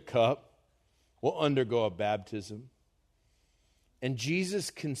drink a cup. We'll undergo a baptism. And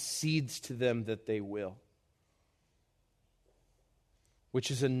Jesus concedes to them that they will. Which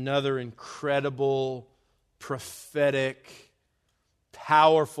is another incredible, prophetic,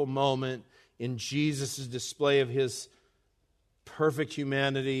 powerful moment in Jesus' display of his perfect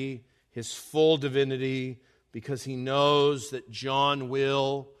humanity, his full divinity, because he knows that John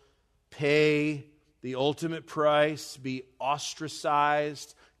will pay the ultimate price, be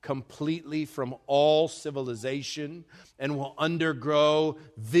ostracized completely from all civilization, and will undergo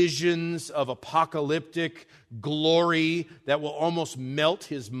visions of apocalyptic glory that will almost melt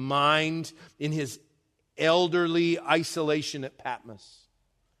his mind in his elderly isolation at Patmos.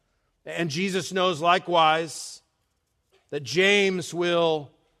 And Jesus knows likewise that James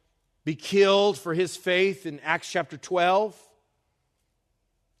will be killed for his faith in Acts chapter 12.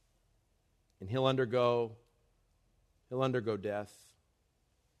 And he'll undergo death.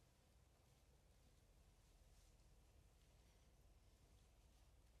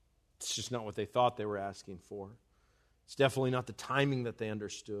 It's just not what they thought they were asking for. It's definitely not the timing that they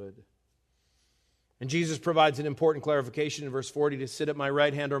understood. And Jesus provides an important clarification in verse 40, to sit at my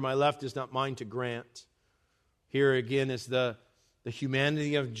right hand or my left is not mine to grant. Here again is the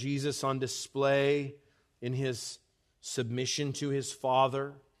humanity of Jesus on display in his submission to his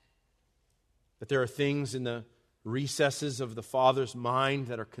Father. That there are things in the recesses of the Father's mind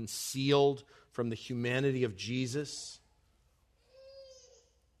that are concealed from the humanity of Jesus.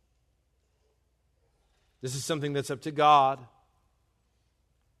 This is something that's up to God.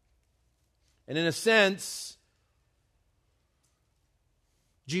 And in a sense,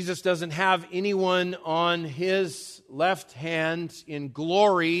 Jesus doesn't have anyone on his left hand in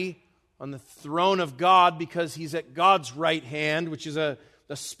glory on the throne of God because he's at God's right hand, which is a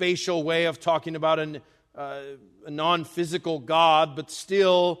spatial way of talking about a non-physical God. But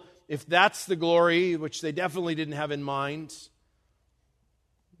still, if that's the glory, which they definitely didn't have in mind,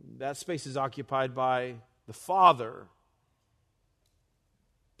 that space is occupied by the Father.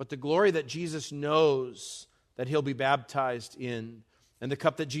 But the glory that Jesus knows that he'll be baptized in, and the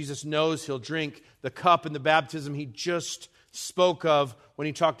cup that Jesus knows he'll drink, the cup and the baptism he just spoke of when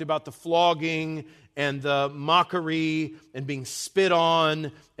he talked about the flogging and the mockery and being spit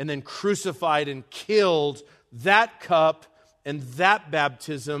on and then crucified and killed, that cup and that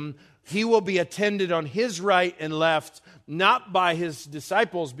baptism, he will be attended on his right and left, not by his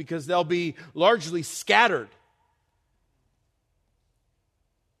disciples because they'll be largely scattered.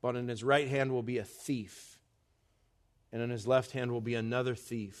 But in his right hand will be a thief, and in his left hand will be another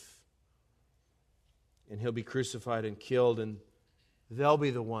thief. And he'll be crucified and killed, and they'll be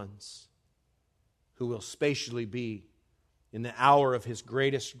the ones who will spatially be in the hour of his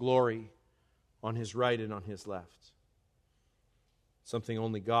greatest glory on his right and on his left. Something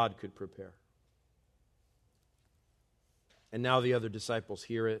only God could prepare. And now the other disciples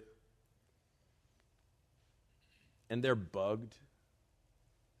hear it, and they're bugged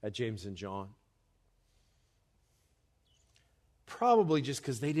at James and John. Probably just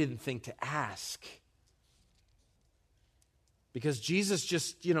because they didn't think to ask. Because Jesus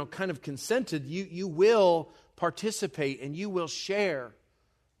just, kind of consented, you will participate and you will share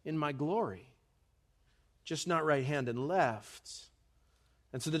in my glory. Just not right hand and left.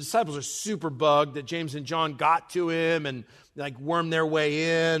 And so the disciples are super bugged that James and John got to him and wormed their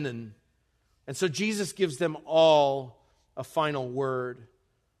way in. And And so Jesus gives them all a final word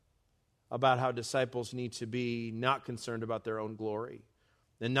about how disciples need to be not concerned about their own glory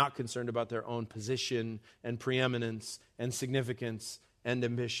and not concerned about their own position and preeminence and significance and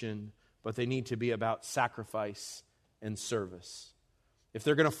ambition, but they need to be about sacrifice and service. If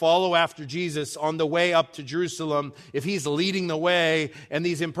they're going to follow after Jesus on the way up to Jerusalem, if He's leading the way and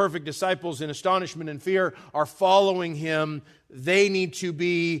these imperfect disciples in astonishment and fear are following Him, they need to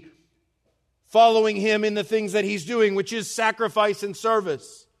be following Him in the things that He's doing, which is sacrifice and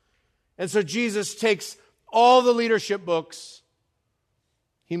service. And so Jesus takes all the leadership books,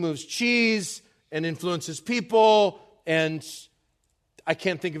 He moves cheese and influences people, and I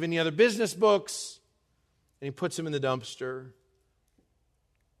can't think of any other business books, and He puts them in the dumpster.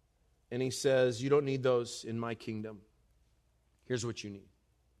 And He says, you don't need those in my kingdom. Here's what you need.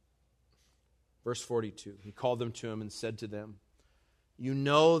 Verse 42, He called them to Him and said to them, you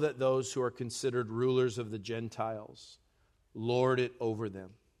know that those who are considered rulers of the Gentiles lord it over them,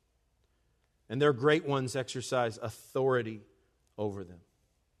 and their great ones exercise authority over them.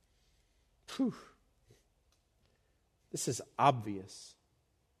 Whew. This is obvious.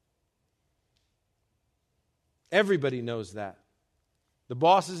 Everybody knows that. The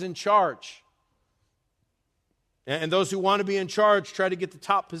boss is in charge. And those who want to be in charge try to get the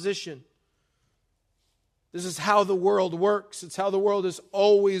top position. This is how the world works. It's how the world has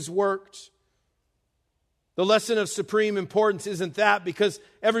always worked. The lesson of supreme importance isn't that, because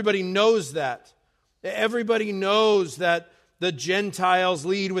everybody knows that. Everybody knows that the Gentiles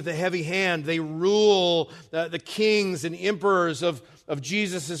lead with a heavy hand. They rule. The kings and emperors of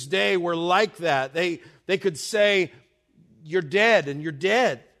Jesus' day were like that. They could say, you're dead, and you're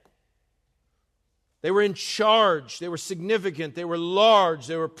dead. They were in charge. They were significant. They were large.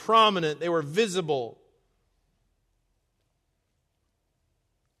 They were prominent. They were visible.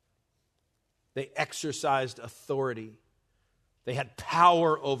 They exercised authority. They had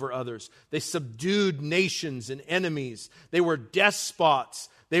power over others. They subdued nations and enemies. They were despots.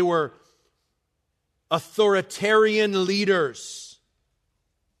 They were authoritarian leaders.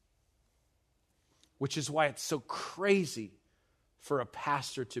 Which is why it's so crazy for a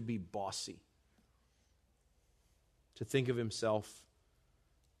pastor to be bossy, to think of himself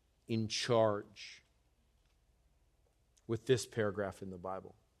in charge with this paragraph in the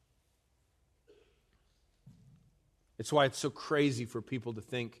Bible. It's why it's so crazy for people to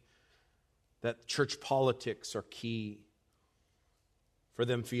think that church politics are key for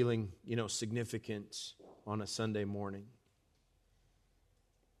them feeling, significant on a Sunday morning.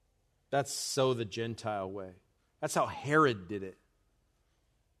 That's so the Gentile way. That's how Herod did it.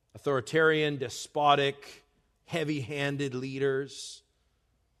 Authoritarian, despotic, heavy-handed leaders.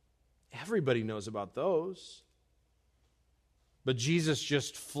 Everybody knows about those. But Jesus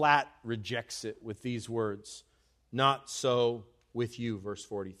just flat rejects it with these words. Not so with you, verse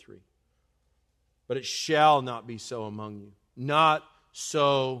 43. But it shall not be so among you. Not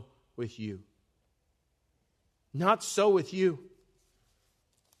so with you. Not so with you.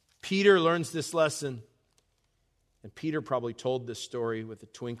 Peter learns this lesson, and Peter probably told this story with a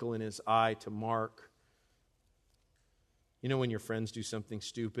twinkle in his eye to Mark. You know when your friends do something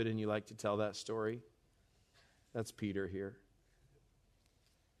stupid and you like to tell that story? That's Peter here.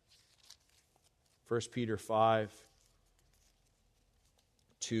 1 Peter 5:2.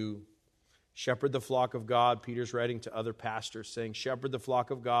 Shepherd the flock of God. Peter's writing to other pastors saying, shepherd the flock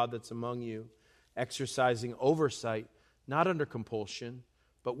of God that's among you, exercising oversight, not under compulsion,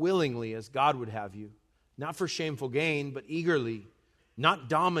 but willingly as God would have you, not for shameful gain, but eagerly, not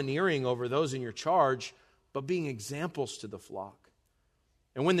domineering over those in your charge, but being examples to the flock.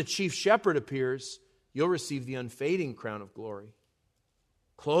 And when the chief shepherd appears, you'll receive the unfading crown of glory.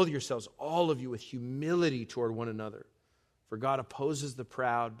 Clothe yourselves, all of you, with humility toward one another. For God opposes the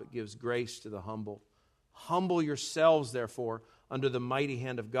proud, but gives grace to the humble. Humble yourselves, therefore, under the mighty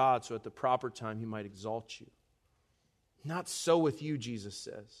hand of God, so at the proper time He might exalt you. Not so with you, Jesus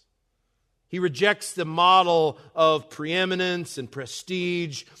says. He rejects the model of preeminence and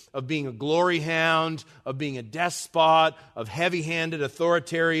prestige, of being a glory hound, of being a despot, of heavy-handed,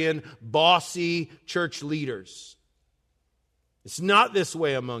 authoritarian, bossy church leaders. It's not this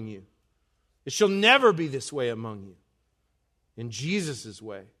way among you. It shall never be this way among you. In Jesus'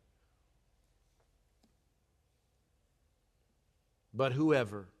 way. But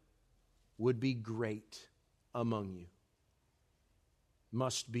whoever would be great among you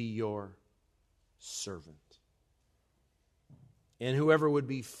must be your servant. And whoever would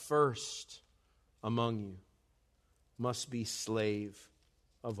be first among you must be slave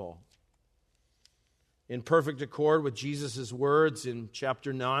of all. In perfect accord with Jesus' words in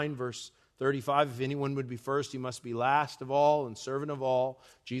chapter 9, verse 35, if anyone would be first, he must be last of all and servant of all.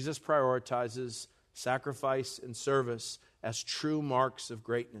 Jesus prioritizes sacrifice and service as true marks of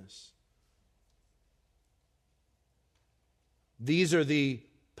greatness. These are the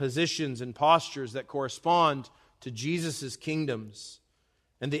positions and postures that correspond to Jesus' kingdoms.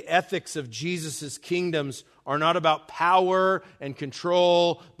 And the ethics of Jesus' kingdoms are not about power and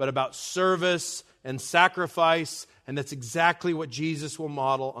control, but about service and sacrifice. And that's exactly what Jesus will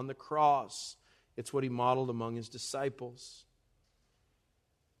model on the cross. It's what he modeled among his disciples.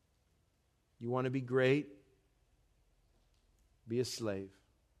 You want to be great? Be a slave.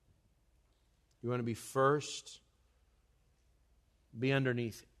 You want to be first? Be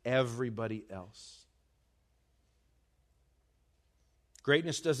underneath everybody else.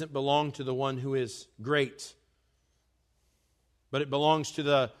 Greatness doesn't belong to the one who is great, but it belongs to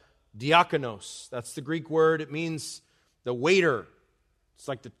the diakonos. That's the Greek word. It means the waiter. It's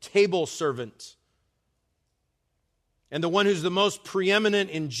like the table servant. And the one who's the most preeminent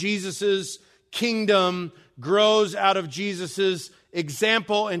in Jesus' kingdom grows out of Jesus'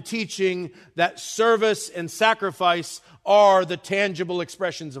 example and teaching that service and sacrifice are the tangible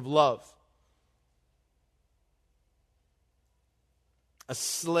expressions of love. A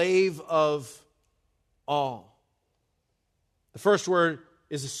slave of all. The first word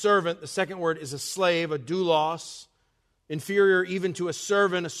is a servant. The second word is a slave, a doulos. Inferior even to a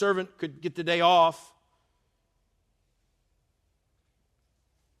servant. A servant could get the day off.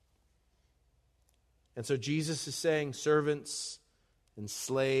 And so Jesus is saying servants and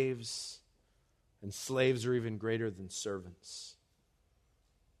slaves are even greater than servants.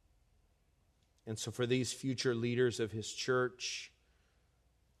 And so for these future leaders of his church,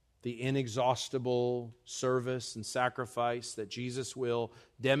 the inexhaustible service and sacrifice that Jesus will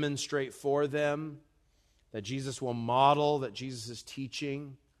demonstrate for them, that Jesus will model, that Jesus is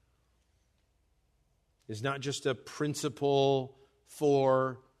teaching, is not just a principle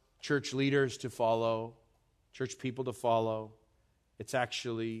for church leaders to follow, church people to follow. It's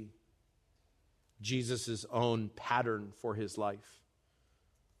actually Jesus' own pattern for his life.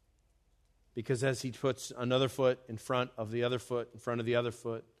 Because as he puts another foot in front of the other foot, in front of the other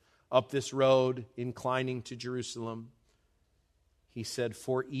foot, up this road, inclining to Jerusalem, he said,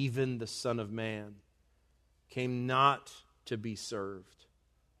 "For even the Son of Man came not to be served,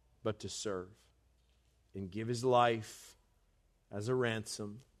 but to serve, and give his life as a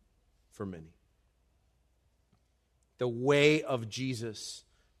ransom for many." The way of Jesus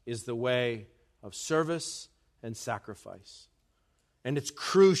is the way of service and sacrifice. And it's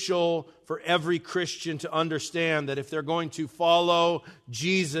crucial for every Christian to understand that if they're going to follow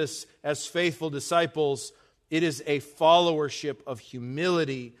Jesus as faithful disciples, it is a followership of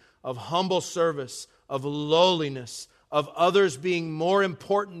humility, of humble service, of lowliness, of others being more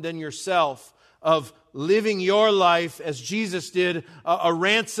important than yourself, of living your life as Jesus did, a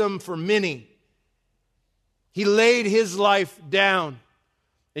ransom for many. He laid his life down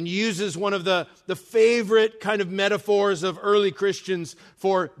and uses one of the favorite kind of metaphors of early Christians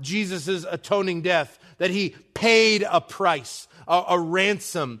for Jesus' atoning death, that he paid a price, a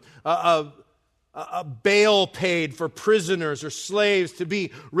ransom, a bail paid for prisoners or slaves to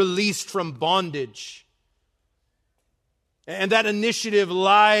be released from bondage. And that initiative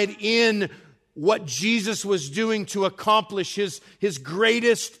lied in what Jesus was doing to accomplish his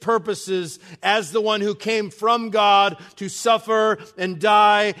greatest purposes as the one who came from God to suffer and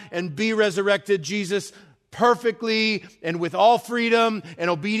die and be resurrected. Jesus perfectly and with all freedom and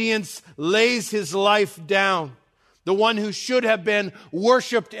obedience lays his life down. The one who should have been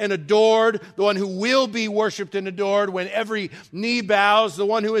worshiped and adored, the one who will be worshiped and adored when every knee bows, the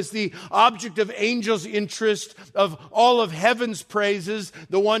one who is the object of angels' interest, of all of heaven's praises,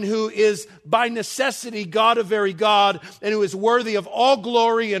 the one who is by necessity God of very God, and who is worthy of all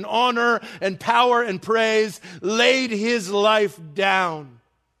glory and honor and power and praise, laid his life down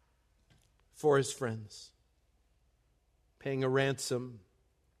for his friends, paying a ransom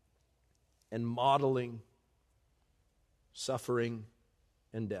and modeling suffering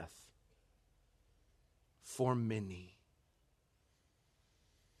and death for many,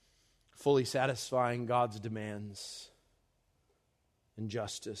 fully satisfying God's demands and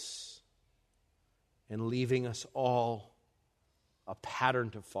justice, and leaving us all a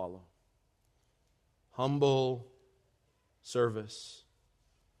pattern to follow. Humble service,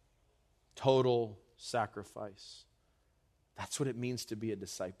 total sacrifice. That's what it means to be a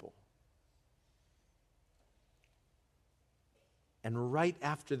disciple. And right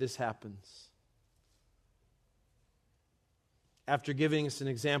after this happens, after giving us an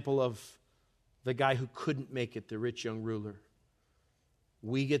example of the guy who couldn't make it, the rich young ruler,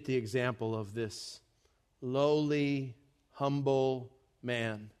 we get the example of this lowly, humble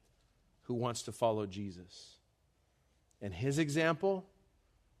man who wants to follow Jesus. And his example,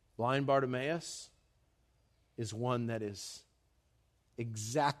 blind Bartimaeus, is one that is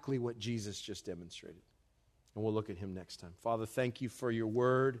exactly what Jesus just demonstrated. And we'll look at him next time. Father, thank you for your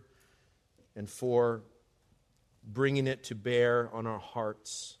word and for bringing it to bear on our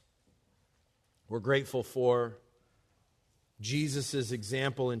hearts. We're grateful for Jesus'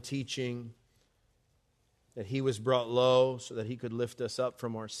 example and teaching, that he was brought low so that he could lift us up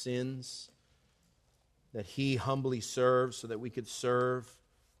from our sins, that he humbly served so that we could serve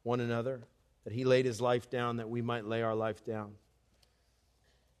one another, that he laid his life down that we might lay our life down.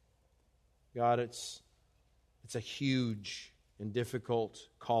 God, it's a huge and difficult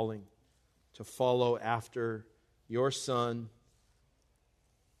calling to follow after your Son,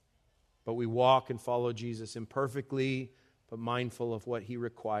 but we walk and follow Jesus imperfectly, but mindful of what he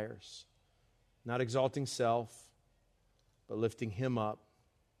requires. Not exalting self, but lifting him up,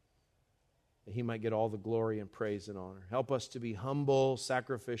 that he might get all the glory and praise and honor. Help us to be humble,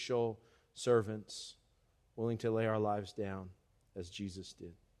 sacrificial servants, willing to lay our lives down as Jesus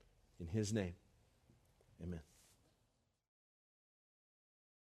did. In his name, amen.